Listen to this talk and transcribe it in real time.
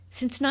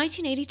Since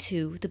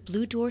 1982, the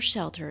Blue Door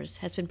Shelters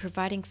has been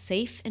providing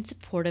safe and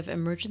supportive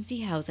emergency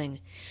housing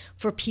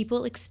for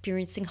people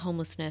experiencing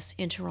homelessness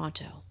in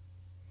Toronto.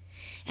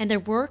 And their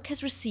work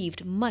has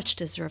received much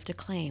deserved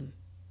acclaim.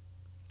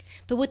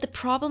 But with the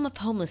problem of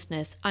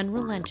homelessness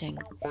unrelenting,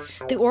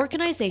 the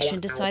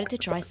organization decided to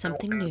try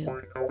something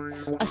new,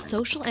 a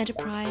social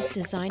enterprise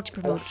designed to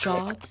promote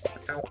jobs,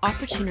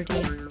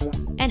 opportunity,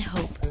 and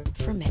hope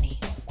for many.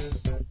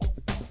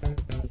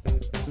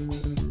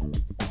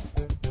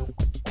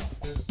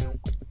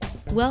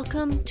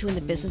 Welcome to In the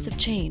Business of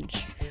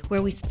Change,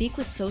 where we speak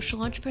with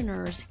social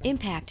entrepreneurs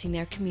impacting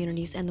their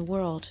communities and the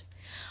world.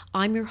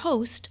 I'm your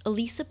host,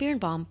 Elisa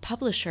Birnbaum,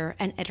 publisher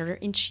and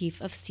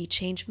editor-in-chief of Sea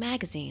Change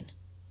magazine.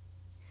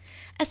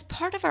 As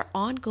part of our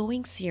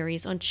ongoing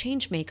series on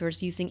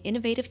changemakers using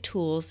innovative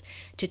tools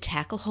to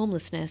tackle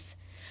homelessness,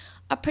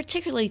 a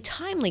particularly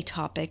timely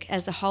topic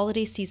as the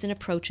holiday season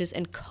approaches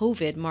and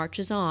COVID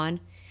marches on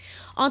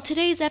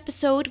today's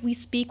episode we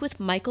speak with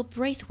Michael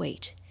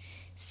Braithwaite,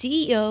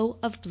 CEO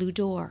of Blue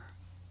Door.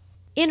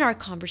 In our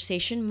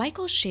conversation,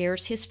 Michael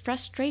shares his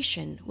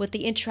frustration with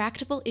the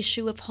intractable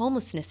issue of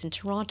homelessness in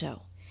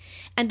Toronto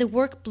and the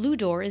work Blue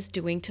Door is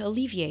doing to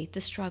alleviate the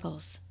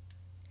struggles.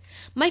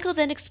 Michael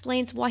then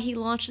explains why he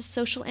launched a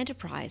social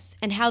enterprise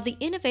and how the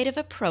innovative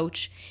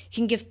approach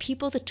can give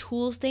people the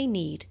tools they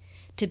need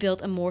to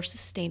build a more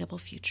sustainable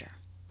future.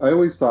 I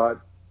always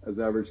thought, as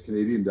the average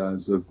Canadian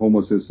does, of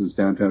homelessness as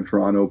downtown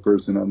Toronto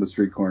person on the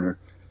street corner,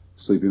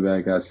 sleeping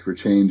bag asking for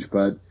change.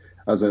 But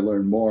as I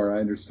learned more, I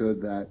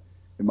understood that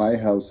in my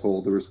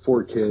household, there was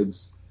 4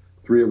 kids.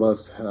 3 of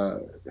us,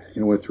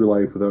 went through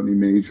life without any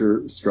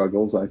major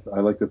struggles, I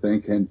like to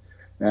think, and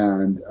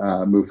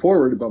move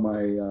forward. But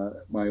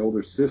my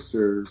older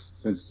sister,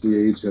 since the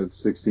age of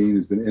 16,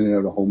 has been in and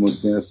out of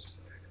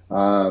homelessness,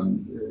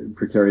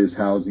 precarious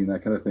housing,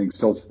 that kind of thing,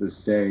 still to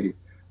this day.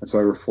 And so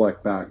I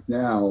reflect back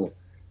now.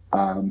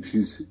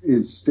 She's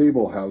in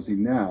stable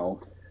housing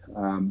now,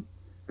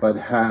 but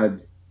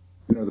had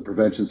the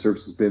prevention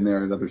services been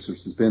there and other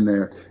services been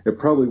there, it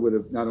probably would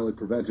have not only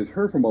prevented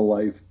her from a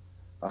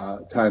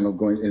lifetime of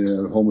going in and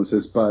out of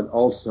homelessness, but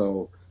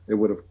also it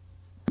would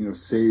have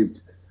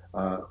saved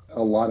a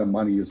lot of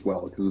money as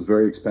well, because it was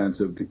very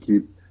expensive to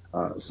keep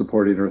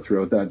supporting her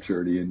throughout that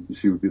journey, and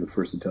she would be the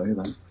first to tell you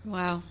that.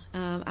 Wow,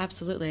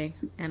 absolutely.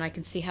 And I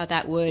can see how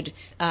that would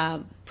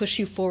push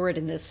you forward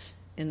in this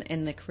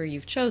in the career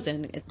you've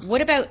chosen.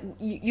 What about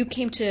you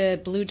came to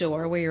Blue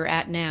Door, where you're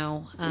at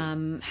now?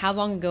 How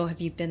long ago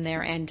have you been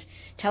there? And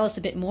tell us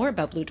a bit more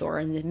about Blue Door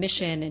and the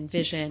mission and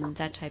vision,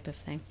 that type of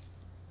thing.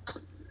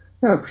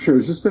 Yeah, for sure.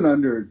 It's just been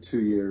under 2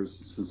 years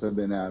since I've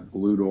been at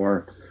Blue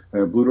Door.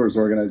 Blue Door is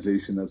an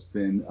organization that's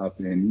been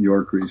up in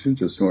York Region,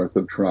 just north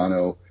of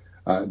Toronto.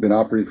 Been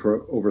operating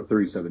for over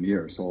 37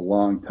 years, so a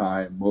long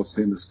time,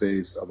 mostly in the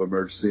space of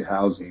emergency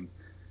housing.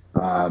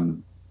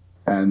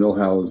 And they'll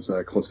house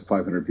close to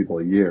 500 people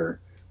a year,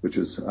 which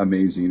is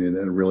amazing in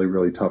a really,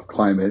 really tough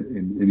climate.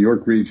 In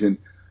York Region,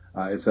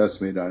 it's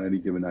estimated on any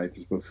given night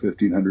there's about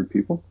 1,500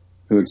 people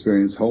who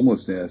experience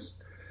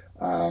homelessness.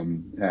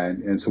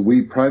 And so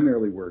we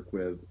primarily work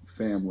with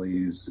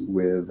families,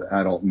 with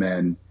adult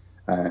men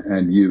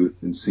and youth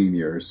and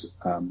seniors.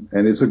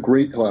 And it's a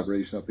great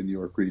collaboration up in New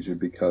York Region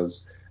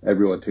because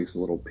everyone takes a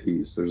little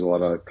piece. There's a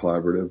lot of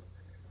collaborative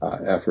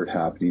effort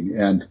happening.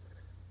 And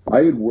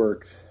I had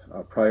worked,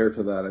 prior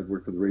to that, I'd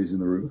worked with Raising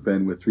the Roof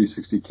and with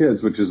 360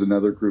 Kids, which is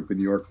another group in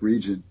New York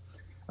Region.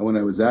 And when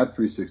I was at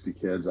 360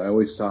 Kids, I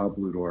always saw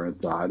Blue Door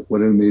and thought, what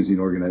an amazing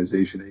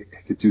organization. It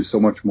could do so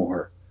much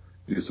more.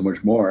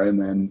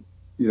 And then,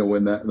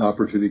 when that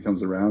opportunity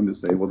comes around to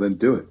say, well, then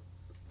do it.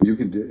 You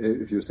can do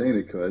it. If you're saying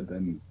it could,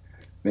 then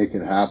make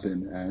it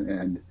happen.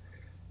 And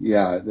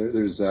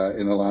there's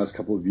in the last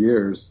couple of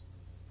years,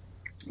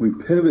 we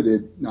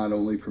pivoted not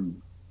only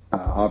from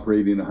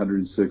operating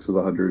 106 of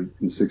the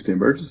 160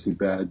 emergency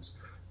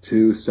beds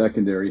to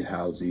secondary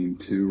housing,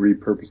 to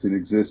repurposing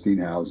existing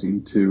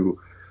housing, to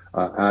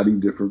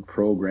adding different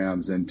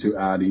programs, and to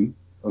adding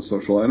a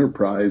social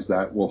enterprise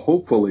that will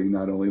hopefully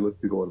not only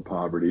lift people out of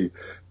poverty,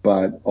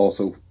 but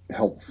also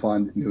help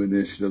fund new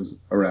initiatives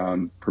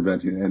around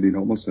preventing and ending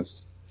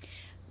homelessness.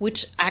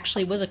 Which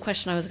actually was a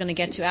question I was going to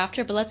get to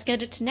after, but let's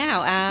get it to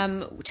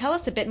now. Tell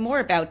us a bit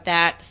more about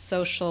that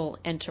social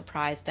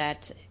enterprise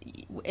that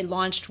it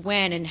launched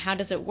when, and how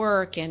does it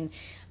work? And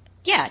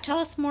tell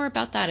us more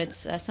about that.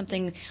 It's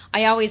something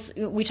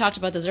we talked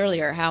about this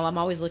earlier, how I'm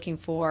always looking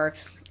for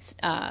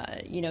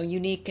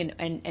unique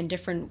and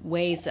different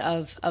ways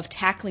of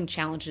tackling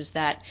challenges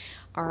that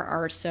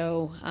are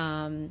so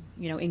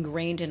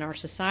ingrained in our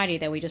society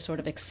that we just sort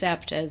of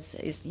accept as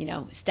is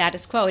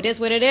status quo. It is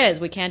what it is.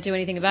 We can't do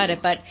anything about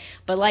it. But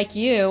like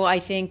you, I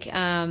think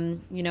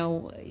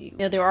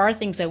there are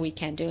things that we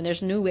can do, and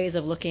there's new ways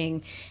of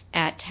looking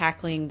at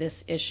tackling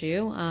this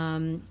issue.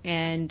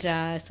 And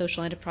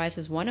social enterprise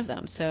is one of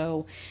them.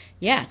 So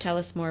tell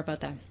us more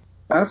about that.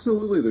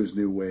 Absolutely, there's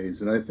new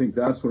ways. And I think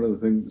that's one of the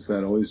things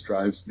that always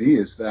drives me,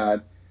 is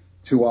that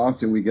too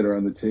often we get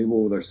around the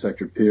table with our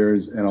sector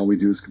peers and all we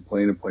do is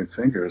complain and point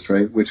fingers,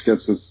 right? Which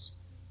gets us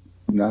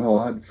not a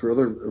lot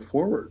further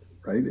forward,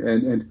 right?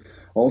 And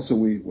also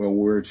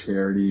we're a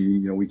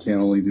charity. We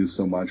can't only do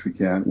so much.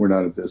 We're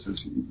not a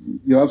business.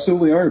 You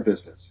absolutely are a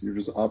business. You're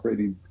just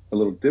operating a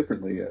little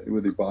differently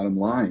with your bottom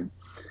line.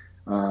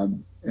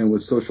 And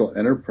with social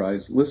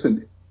enterprise,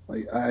 listen,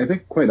 I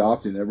think quite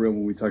often everyone,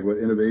 when we talk about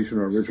innovation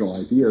or original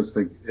ideas,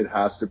 think it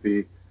has to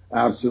be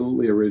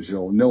absolutely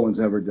original. No one's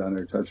ever done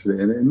or touched it.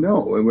 And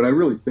no, and when I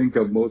really think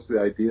of most of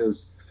the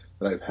ideas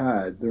that I've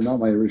had, they're not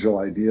my original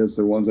ideas.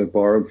 They're ones I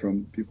borrowed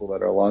from people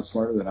that are a lot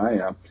smarter than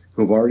I am,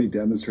 who have already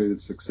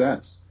demonstrated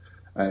success.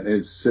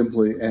 It's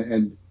simply,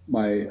 and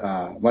my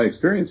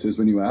experience is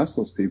when you ask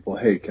those people,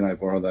 hey, can I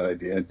borrow that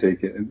idea and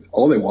take it? And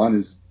all they want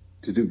is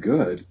to do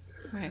good.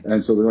 Right.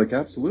 And so they're like,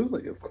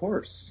 absolutely, of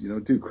course,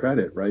 due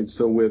credit, right?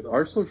 So with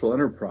our social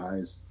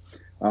enterprise,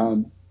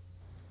 I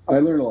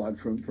learned a lot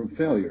from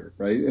failure,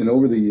 right? And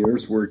over the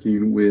years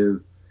working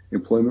with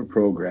employment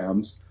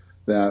programs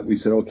that we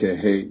said, okay,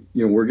 hey,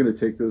 we're going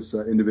to take this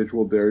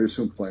individual barriers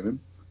to employment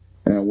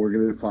and we're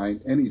going to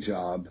find any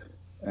job.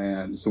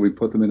 And so we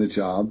put them in a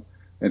job,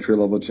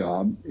 entry-level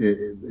job.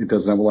 It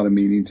doesn't have a lot of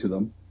meaning to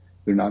them.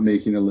 They're not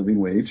making a living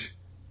wage.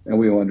 And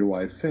we wonder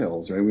why it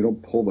fails, right? We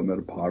don't pull them out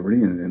of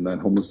poverty and that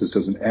homelessness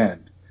doesn't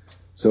end.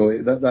 So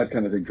that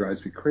kind of thing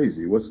drives me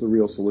crazy. What's the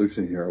real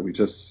solution here?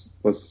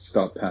 Let's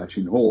stop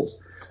patching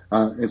holes.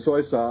 And so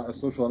I saw a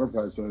social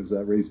enterprise when I was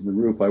at Raising the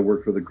Roof. I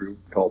worked with a group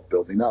called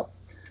Building Up.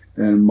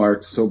 And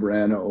Mark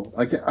Soberano,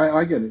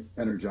 I get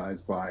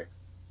energized by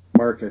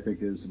Mark, I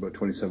think is about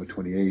 27,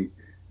 28,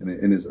 and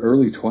in his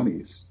early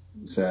 20s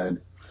said,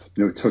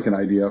 took an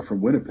idea from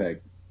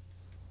Winnipeg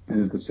and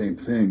did the same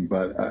thing.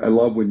 But I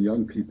love when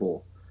young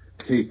people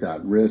take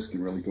that risk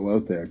and really go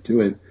out there and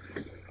do it.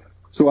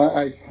 So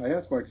I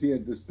asked Mark, he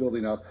had this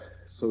Building Up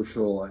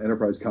social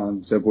enterprise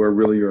concept where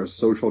really you're a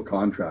social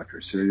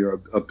contractor. So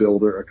you're a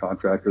builder, a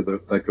contractor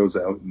that goes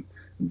out and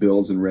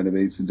builds and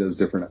renovates and does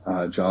different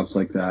jobs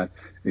like that,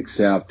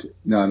 except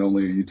not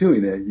only are you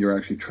doing it, you're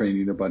actually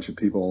training a bunch of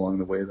people along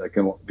the way that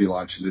can be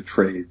launched into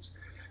trades.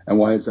 And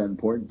why is that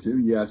important too?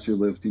 Yes, you're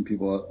lifting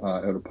people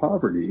out of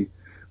poverty,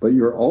 but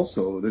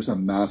there's a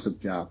massive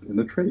gap in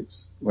the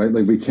trades, right?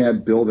 Like we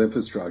can't build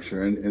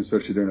infrastructure, and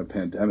especially during a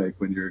pandemic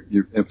when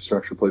your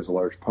infrastructure plays a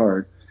large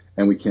part,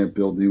 and we can't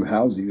build new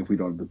housing if we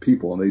don't have the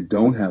people, and they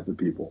don't have the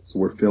people. So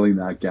we're filling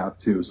that gap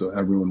too, so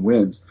everyone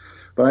wins.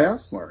 But I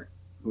asked Mark,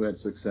 who had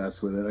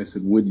success with it, I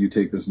said, would you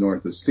take this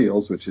north of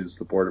Steeles, which is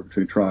the border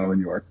between Toronto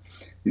and York?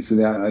 He said,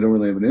 yeah, I don't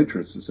really have an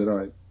interest. I said, all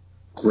right,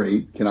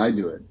 great, can I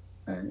do it?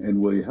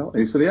 And will you help? And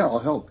he said, yeah, I'll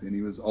help. And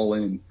he was all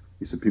in.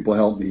 He said, people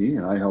help me,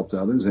 and I helped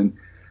others. And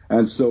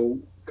so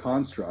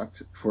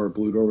Construct for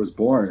Blue Door was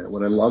born.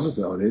 What I love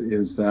about it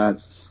is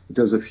that it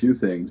does a few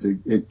things.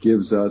 It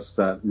gives us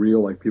that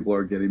real, like people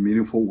are getting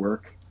meaningful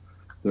work.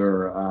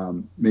 They're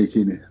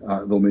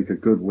they'll make a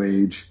good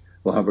wage.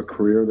 They'll have a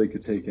career they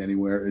could take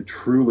anywhere. It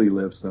truly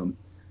lifts them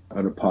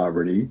out of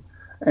poverty.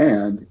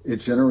 And it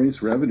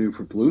generates revenue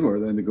for Blue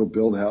Door then to go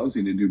build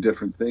housing and do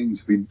different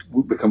things. We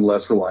become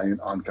less reliant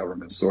on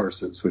government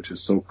sources, which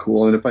is so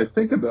cool. And if I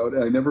think about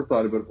it, I never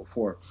thought about it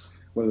before.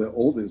 One of the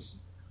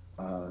oldest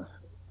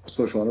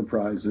social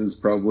enterprises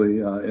probably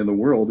in the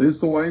world is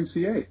the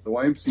YMCA. The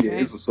YMCA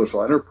is a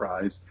social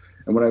enterprise.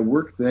 And when I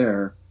worked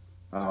there,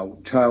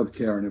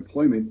 childcare and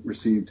employment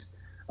received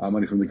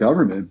money from the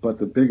government, but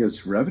the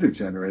biggest revenue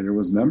generator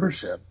was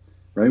membership,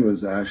 right? It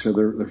was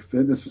actually their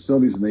fitness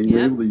facilities, and they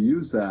were able to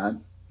use that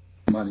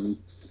money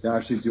to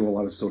actually do a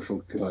lot of social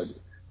good,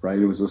 right?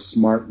 It was a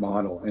smart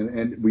model,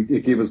 and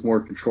it gave us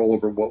more control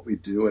over what we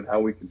do and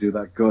how we can do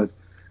that good.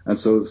 And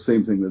so the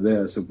same thing with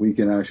this, if we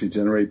can actually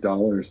generate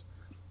dollars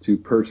to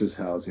purchase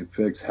housing,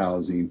 fix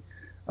housing,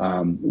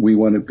 we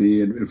want to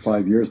be, in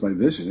 5 years, my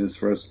vision is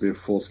for us to be a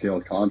full-scale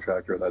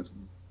contractor that's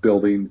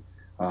building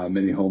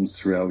many homes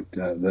throughout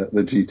the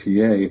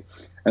GTA.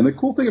 And the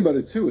cool thing about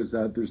it, too, is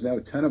that there's now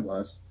 10 of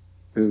us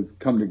who've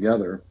come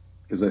together,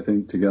 because I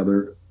think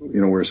together,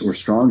 we're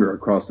stronger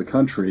across the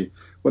country.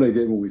 What I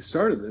did when we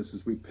started this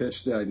is we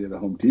pitched the idea to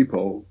Home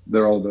Depot.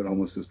 They're all about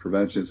homelessness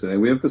prevention. Said, hey,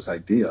 we have this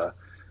idea.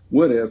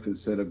 What if,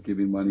 instead of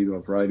giving money to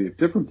a variety of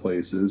different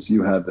places,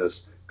 you had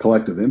this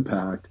collective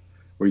impact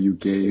where you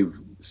gave,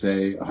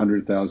 say,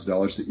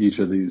 $100,000 to each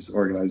of these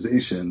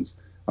organizations,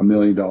 $1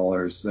 million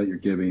that you're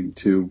giving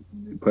to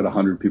put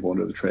 100 people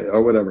into the trade,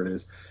 or whatever it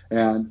is.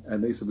 And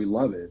they said, we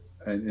love it.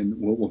 And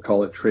we'll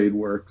call it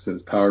TradeWorks.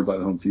 It's powered by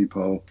the Home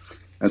Depot.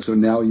 And so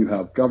now you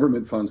have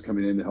government funds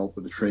coming in to help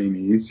with the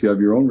trainees. You have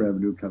your own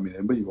revenue coming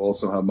in, but you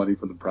also have money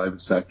from the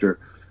private sector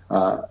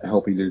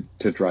helping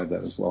to drive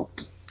that as well.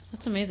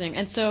 That's amazing.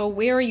 And so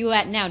where are you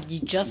at now? Did you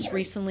just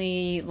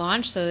recently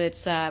launch? So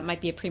it's might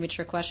be a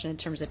premature question in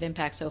terms of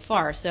impact so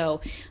far.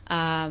 So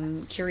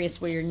curious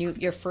where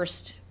your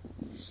first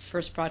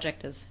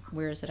project is.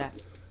 Where is it at?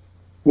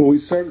 Well, we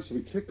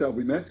kicked off,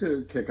 we meant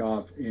to kick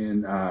off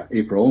in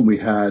April, and we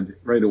had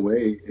right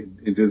away,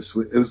 it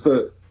was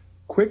the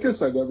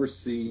quickest I've ever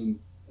seen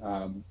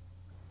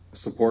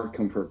support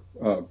come for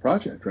a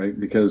project, right?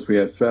 Because we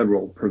had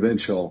federal,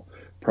 provincial,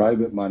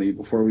 private money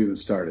before we even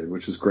started,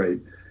 which is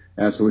great.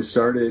 And so we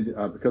started,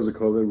 because of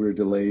COVID, we were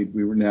delayed.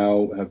 We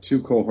now have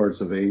 2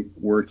 cohorts of 8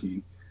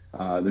 working.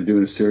 They're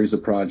doing a series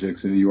of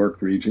projects in the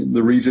York region.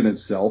 The region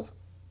itself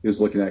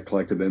is looking at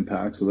collective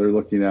impact. So they're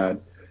looking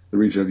at, the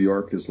region of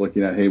York is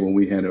looking at, hey, when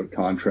we hand out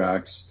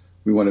contracts,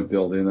 we want to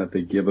build in that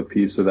they give a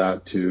piece of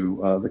that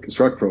to the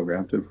Construct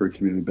program for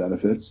community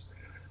benefits.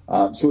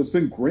 So it's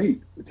been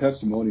great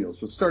testimonials,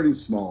 but starting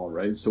small,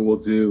 right? So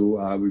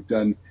we've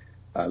done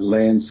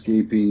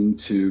landscaping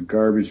to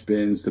garbage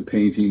bins to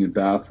painting and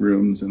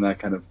bathrooms and that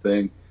kind of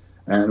thing.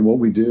 And what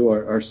we do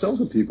our sell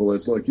to people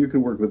is, look, you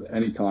can work with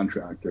any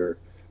contractor,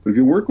 but if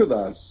you work with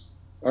us,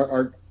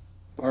 our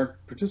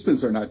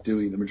participants are not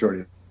doing the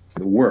majority of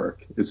the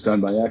work. It's done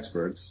by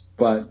experts,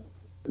 but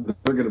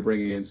they're going to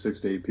bring in 6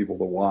 to 8 people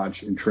to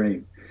watch and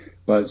train.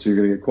 But so you're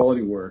going to get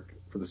quality work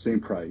for the same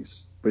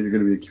price, but you're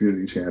going to be a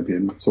community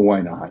champion. So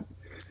why not?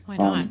 Why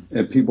not?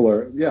 And people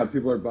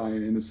are buying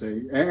in to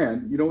say,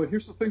 and you know what,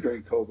 here's the thing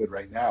during COVID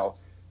right now,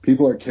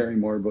 people are caring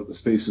more about the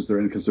spaces they're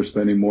in because they're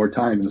spending more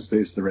time in the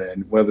space they're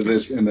in, whether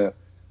this in the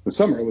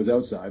summer it was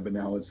outside, but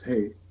now it's,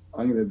 hey,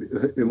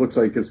 it looks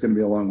like it's going to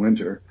be a long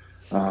winter.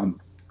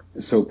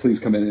 So please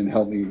come in and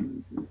help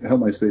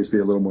my space be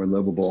a little more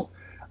livable.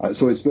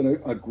 So it's been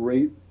a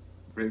great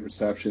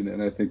reception.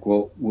 And I think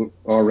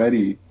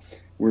already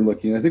we're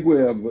looking, I think we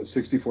have about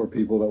 64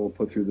 people that we'll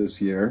put through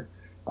this year.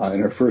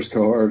 In our first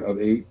cohort of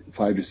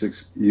 5 to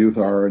 6 youth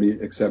are already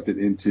accepted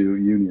into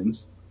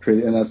unions,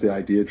 and that's the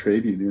idea,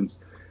 trade unions.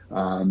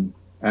 And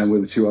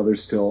with the 2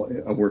 others still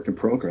a work in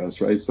progress,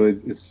 right? So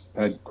it's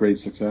had great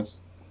success.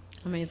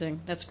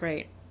 Amazing. That's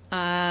great.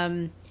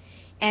 And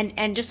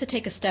just to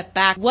take a step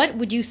back, what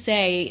would you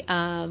say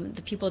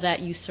the people that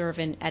you serve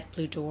at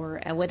Blue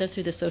Door, whether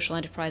through the social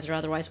enterprise or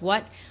otherwise,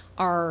 what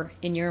are,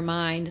 in your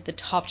mind, the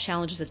top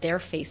challenges that they're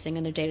facing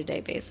on their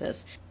day-to-day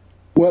basis?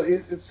 Well,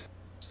 it's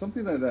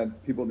something that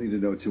people need to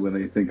know, too, when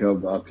they think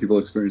of people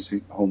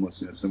experiencing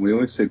homelessness. And we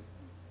always say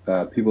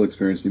people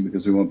experiencing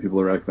because we want people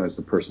to recognize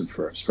the person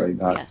first, right?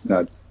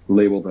 Not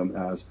label them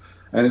as.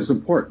 And it's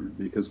important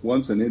because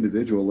once an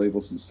individual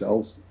labels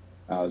themselves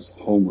as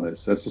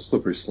homeless, that's a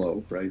slippery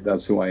slope, right?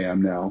 That's who I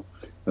am now.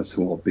 That's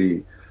who I'll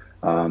be.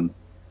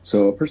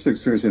 So a person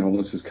experiencing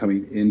homelessness is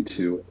coming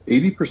into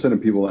 80%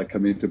 of people that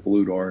come into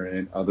Blue Door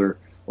and other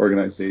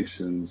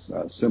organizations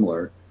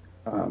similar.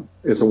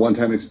 It's a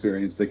one-time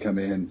experience. They come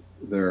in,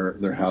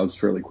 they're housed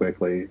fairly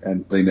quickly,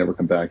 and they never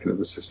come back into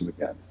the system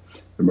again.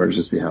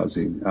 Emergency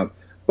housing.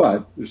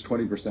 But there's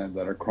 20%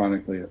 that are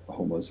chronically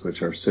homeless,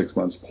 which are 6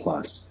 months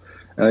plus.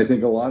 And I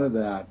think a lot of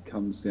that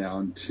comes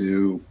down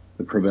to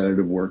the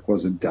preventative work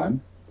wasn't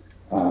done.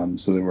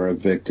 So they were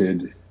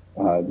evicted.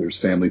 There's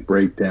family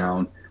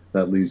breakdown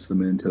that leads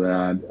them into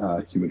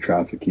that, human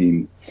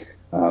trafficking,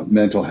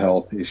 mental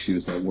health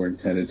issues that weren't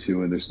tended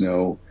to, and there's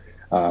no,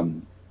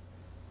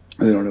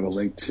 they don't have a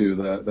link to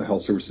the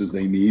health services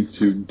they need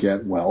to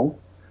get well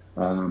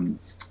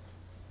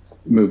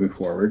moving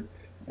forward.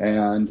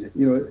 And,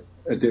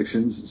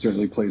 addictions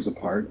certainly plays a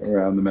part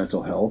around the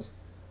mental health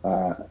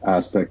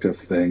aspect of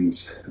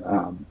things.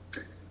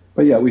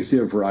 But yeah, we see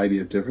a variety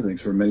of different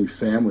things. For many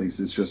families,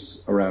 it's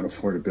just around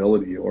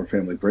affordability or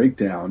family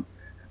breakdown.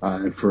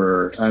 And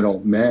for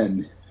adult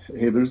men,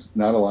 hey, there's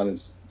not a lot of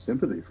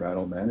sympathy for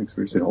adult men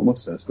experiencing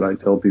homelessness. But I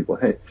tell people,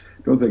 hey,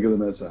 don't think of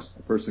them as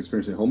a person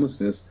experiencing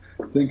homelessness.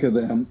 Think of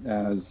them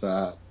as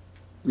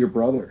your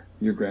brother,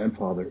 your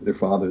grandfather, their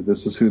father.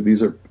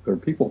 These are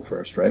people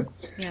first, right?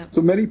 Yeah.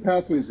 So many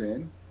pathways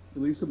in,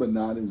 Elisa, but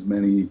not as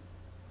many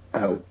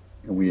out.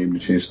 And we aim to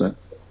change that.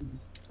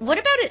 What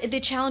about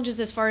the challenges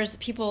as far as the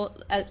people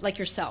like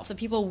yourself, the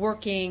people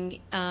working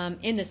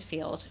in this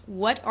field?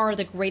 What are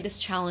the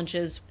greatest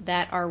challenges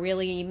that are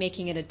really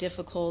making it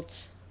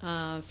difficult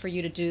for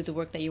you to do the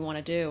work that you want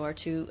to do or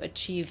to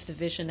achieve the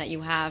vision that you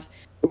have?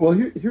 Well,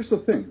 here's the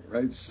thing,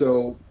 right?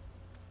 So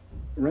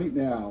right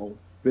now,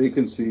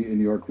 vacancy in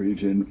New York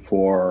region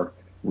for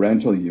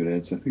rental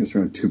units, I think it's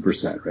around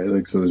 2%,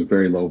 right? So there's a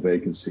very low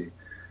vacancy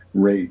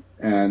rate.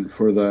 And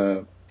for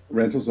the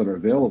rentals that are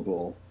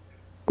available,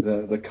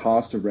 the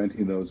cost of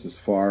renting those is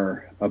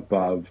far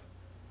above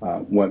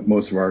what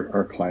most of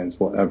our clients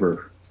will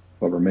ever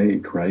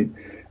make, right?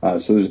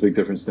 So there's a big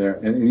difference there.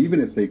 And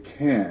even if they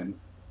can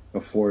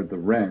afford the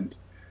rent,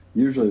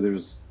 usually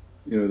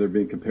they're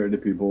being compared to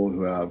people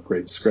who have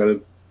great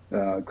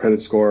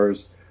credit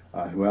scores,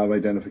 who have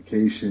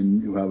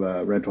identification, who have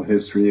a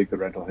good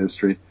rental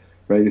history,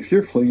 right? If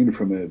you're fleeing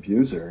from an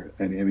abuser,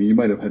 and you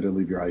might have had to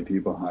leave your ID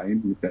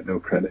behind, you've got no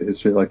credit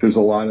history. Like there's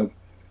a lot of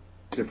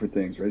different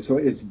things, right? So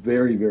it's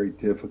very, very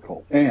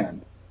difficult.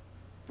 And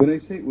when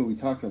we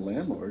talk to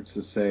landlords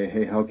to say,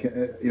 hey, how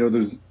can,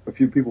 there's a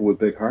few people with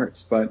big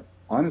hearts, but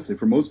honestly,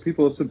 for most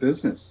people, it's a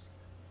business.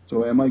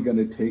 So am I going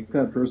to take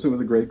that person with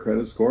a great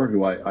credit score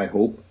who I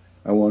hope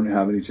I won't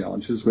have any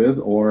challenges with,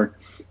 or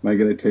am I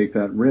going to take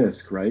that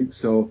risk, right?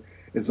 So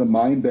it's a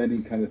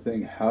mind-bending kind of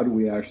thing. How do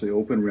we actually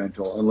open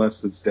rental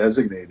unless it's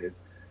designated?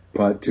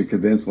 But to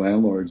convince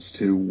landlords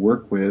to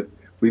work with,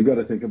 we've got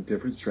to think of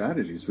different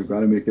strategies. We've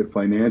got to make it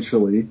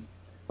financially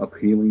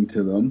appealing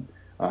to them.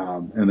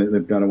 and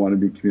they've got to want to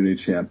be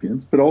community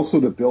champions, but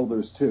also to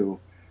builders too.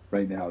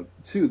 Right now,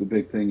 too, the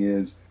big thing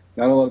is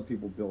not a lot of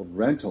people build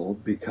rental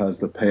because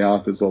the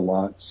payoff is a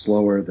lot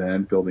slower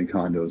than building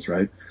condos,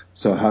 right?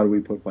 So how do we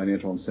put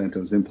financial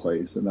incentives in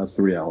place? And that's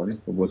the reality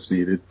of what's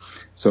needed.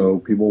 So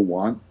people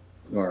want,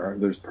 or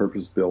there's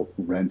purpose-built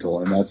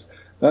rental, and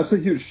that's a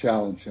huge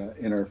challenge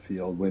in our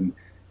field when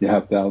you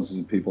have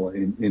thousands of people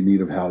in need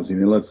of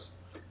housing. And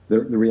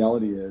the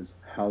reality is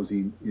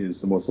housing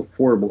is the most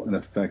affordable and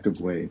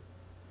effective way,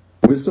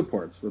 with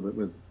supports,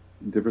 with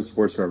different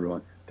supports for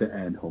everyone, to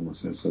end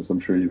homelessness, as I'm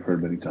sure you've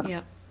heard many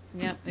times.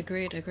 Yeah,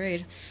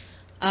 agreed.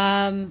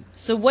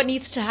 So what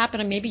needs to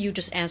happen, and maybe you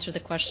just answered the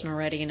question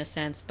already in a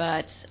sense,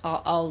 but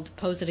I'll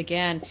pose it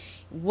again.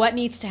 What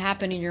needs to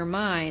happen in your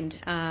mind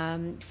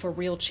for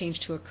real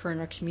change to occur in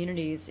our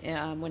communities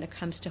when it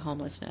comes to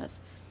homelessness?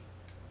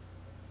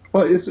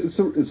 Well,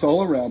 it's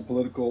all around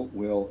political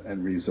will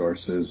and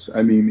resources.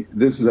 I mean,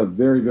 this is a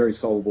very, very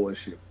solvable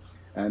issue.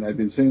 And I've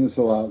been saying this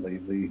a lot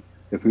lately.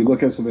 If we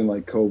look at something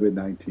like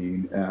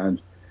COVID-19,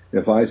 and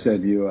if I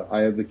said to you,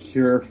 I have the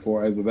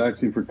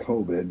vaccine for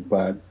COVID,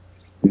 but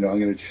I'm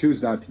going to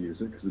choose not to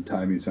use it because the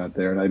timing's not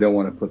there, and I don't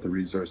want to put the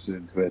resources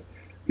into it,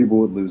 people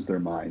would lose their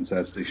minds,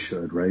 as they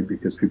should, right?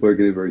 Because people are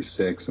getting very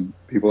sick, some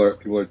people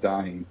are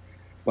dying.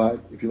 But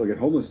if you look at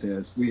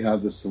homelessness, we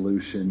have the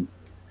solution,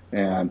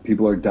 and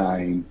people are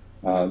dying.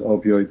 The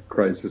opioid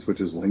crisis,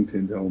 which is linked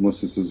into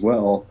homelessness as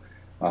well,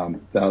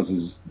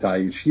 thousands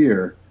die each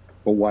year.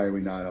 But why are we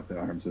not up in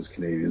arms as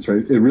Canadians,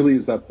 right? It really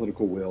is that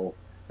political will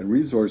and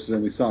resources.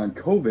 And we saw in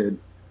COVID,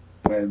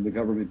 when the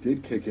government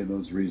did kick in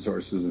those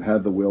resources and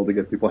had the will to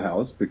get people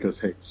housed,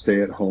 because, hey,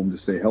 stay at home to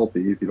stay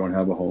healthy. If you don't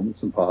have a home,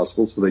 it's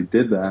impossible. So they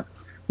did that.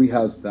 We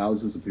housed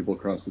thousands of people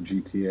across the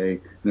GTA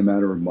in a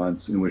matter of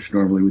months, in which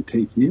normally would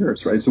take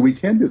years, right? So we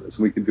can do this.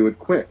 We can do it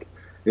quick.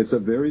 It's a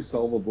very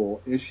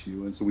solvable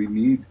issue. And so we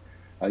need,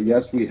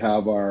 yes, we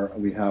have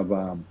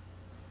the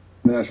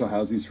National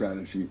Housing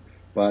Strategy,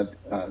 but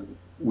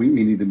we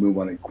need to move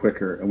on it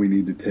quicker, and we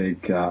need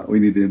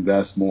to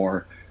invest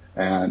more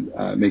and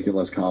make it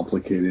less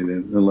complicated,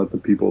 and let the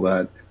people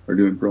that are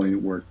doing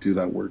brilliant work do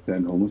that work to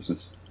end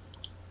homelessness.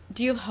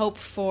 Do you have hope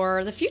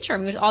for the future? I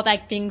mean, with all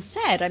that being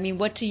said, I mean,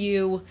 what do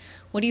you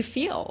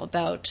feel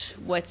about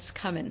what's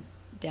coming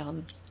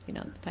down,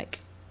 the pike?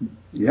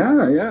 Yeah.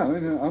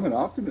 I'm an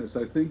optimist.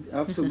 I think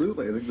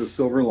absolutely. I think the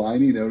silver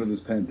lining out of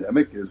this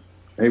pandemic is,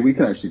 hey, we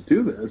can actually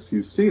do this.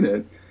 You've seen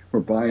it. We're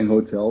buying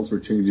hotels. We're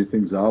changing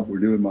things up. We're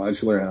doing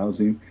modular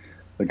housing.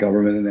 The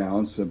government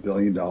announced $1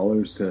 billion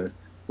to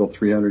build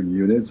 300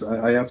 units.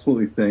 I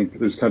absolutely think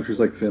there's countries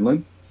like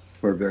Finland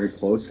who are very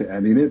close to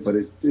ending it, but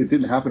it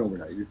didn't happen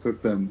overnight. It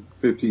took them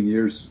 15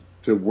 years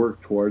to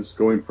work towards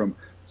going from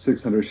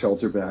 600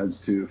 shelter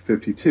beds to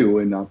 52,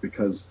 and not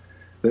because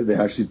they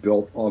actually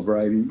built a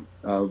variety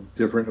of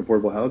different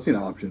affordable housing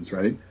options,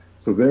 right?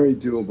 So very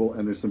doable,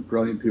 and there's some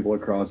brilliant people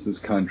across this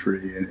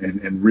country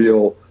and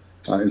real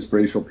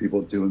inspirational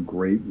people doing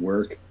great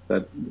work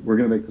that we're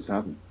going to make this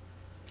happen.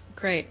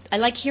 Great. I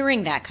like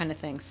hearing that kind of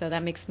thing, so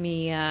that makes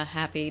me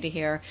happy to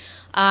hear.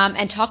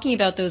 And talking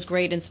about those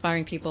great,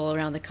 inspiring people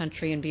around the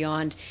country and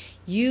beyond,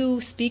 you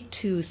speak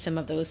to some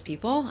of those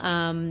people,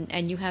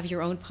 and you have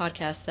your own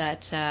podcast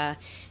that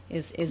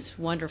is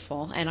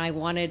wonderful. And I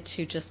wanted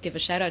to just give a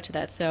shout out to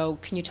that. So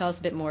can you tell us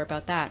a bit more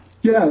about that?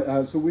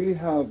 Yeah, so we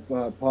have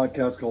a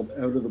podcast called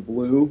Out of the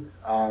Blue,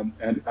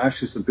 and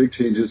actually some big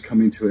changes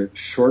coming to it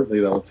shortly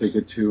that will take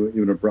it to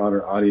even a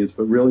broader audience.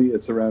 But really,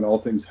 it's around all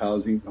things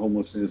housing,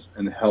 homelessness,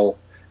 and health.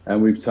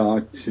 And we've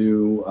talked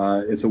to,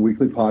 it's a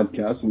weekly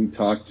podcast, and we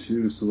talk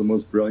to some of the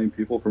most brilliant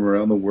people from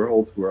around the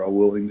world who are all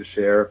willing to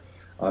share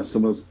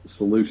some of the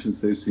solutions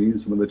they've seen,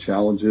 some of the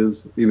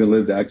challenges, even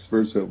lived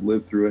experts who have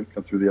lived through it,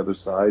 come through the other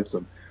side,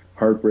 some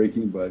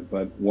heartbreaking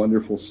but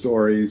wonderful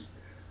stories.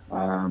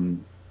 So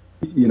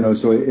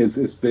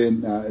it's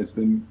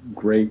been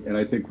great, and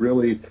I think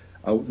really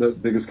the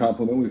biggest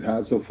compliment we've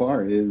had so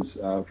far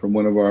is from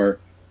one of our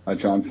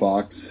John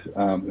Fox,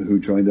 who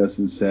joined us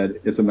and said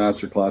it's a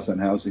masterclass on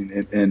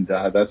housing, and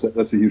that's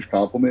a huge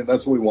compliment.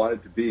 That's what we want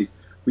it to be.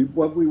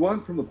 What we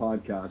want from the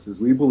podcast is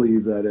we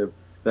believe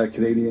that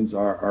Canadians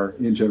are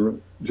in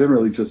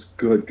generally just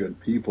good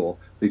people.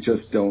 They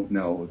just don't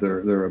know.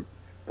 They're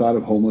thought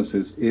of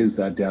homelessness is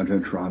that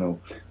downtown Toronto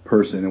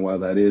person, and while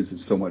that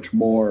is so much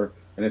more.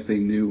 And if they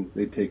knew,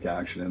 they'd take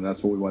action. And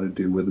that's what we want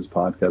to do with this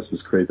podcast,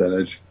 is create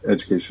that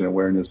education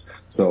awareness.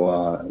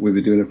 So we've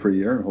been doing it for a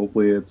year, and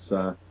hopefully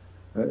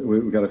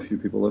we've got a few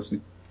people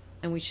listening.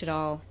 And we should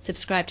all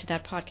subscribe to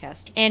that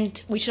podcast.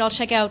 And we should all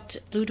check out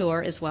Blue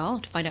Door as well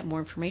to find out more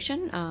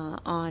information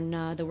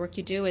on the work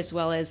you do, as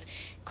well as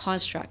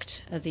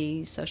Construct,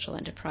 the social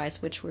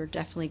enterprise, which we're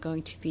definitely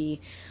going to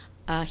be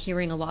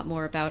hearing a lot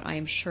more about, I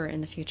am sure, in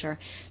the future.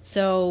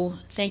 So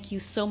thank you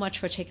so much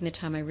for taking the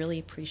time. I really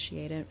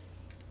appreciate it.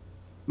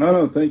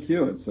 No, thank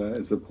you. It's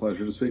a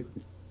pleasure to speak with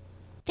you.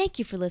 Thank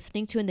you for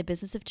listening to In the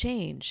Business of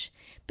Change.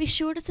 Be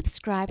sure to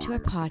subscribe to our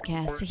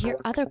podcast to hear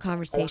other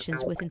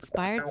conversations with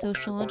inspired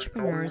social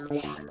entrepreneurs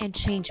and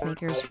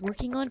changemakers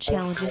working on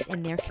challenges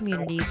in their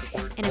communities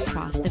and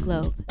across the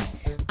globe.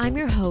 I'm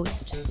your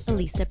host,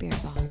 Elisa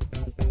Birnbaum.